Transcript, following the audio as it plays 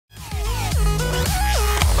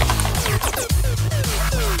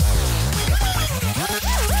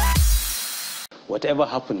whatever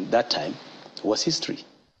happened that time was history.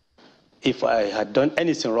 If I had done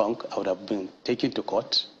anything wrong, I would have been taken to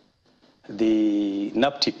court. The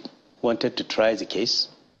NAPTIP wanted to try the case,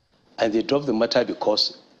 and they dropped the matter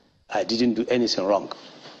because I didn't do anything wrong.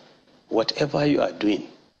 Whatever you are doing,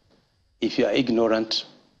 if you are ignorant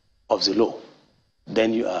of the law,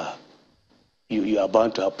 then you are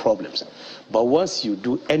bound to have problems. But once you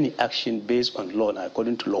do any action based on law and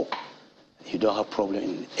according to law, you don't have problem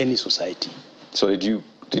in any society. So did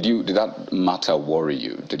that matter worry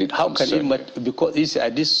you? Did it How can it concern matter? Because I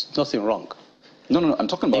did nothing wrong. No, I'm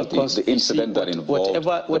talking about the incident that involved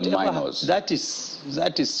the minors. That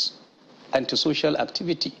is antisocial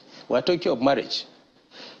activity. We're talking of marriage.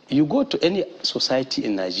 You go to any society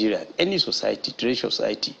in Nigeria, any society, traditional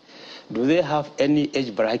society, do they have any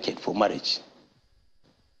age bracket for marriage?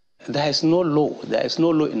 There is no law. There is no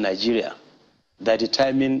law in Nigeria that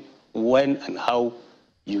determines when and how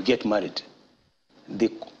you get married. The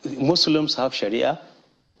Muslims have Sharia.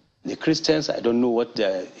 The Christians, I don't know what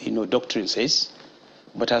their doctrine says.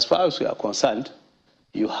 But as far as we are concerned,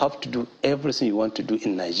 you have to do everything you want to do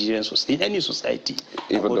in Nigerian society, in any society.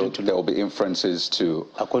 Even though there will be inferences to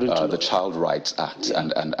the Child Rights Act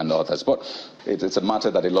and others. But it's a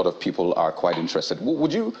matter that a lot of people are quite interested.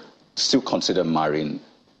 Would you still consider marrying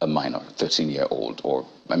a minor, 13-year-old? Or,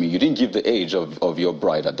 I mean, you didn't give the age of your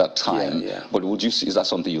bride at that time, but is that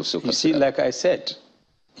something you still consider? You see, like I said,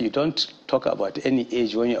 you don't talk about any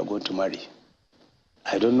age when you are going to marry.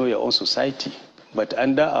 I don't know your own society, but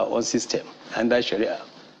under our own system, under Sharia,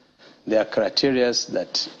 there are criteria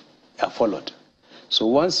that are followed. So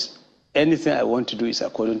once anything I want to do is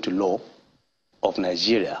according to law of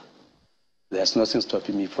Nigeria, there's nothing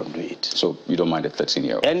stopping me from doing it. So you don't mind a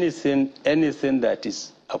 13-year-old? Anything that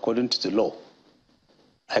is according to the law.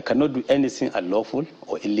 I cannot do anything unlawful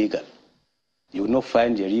or illegal. You will not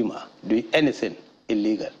find Yerima doing anything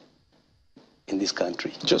illegal in this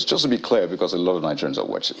country. Just to be clear, because a lot of Nigerians are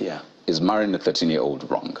watching, is marrying a 13-year-old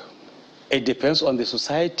wrong? It depends on the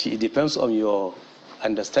society. It depends on your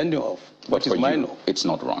understanding of what is minor. It's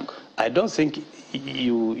not wrong. I don't think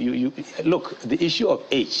you look, the issue of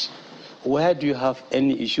age. Where do you have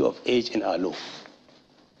any issue of age in our law?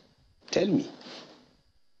 Tell me.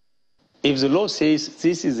 If the law says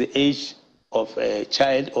this is the age of a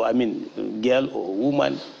child, or girl or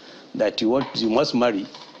woman that you must marry,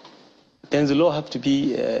 then the law have to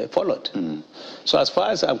be followed. So as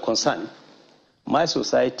far as I'm concerned, my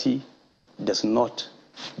society does not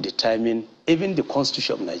determine even the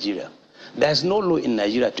Constitution of Nigeria. There's no law in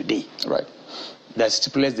Nigeria today that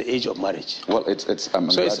stipulates the age of marriage. Well, it's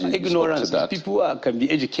ignorance. People can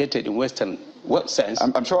be educated in Western sense.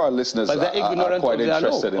 I'm sure our listeners are quite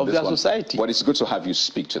interested in this one. society. But it's good to have you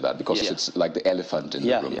speak to that because it's like the elephant in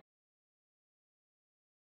the room.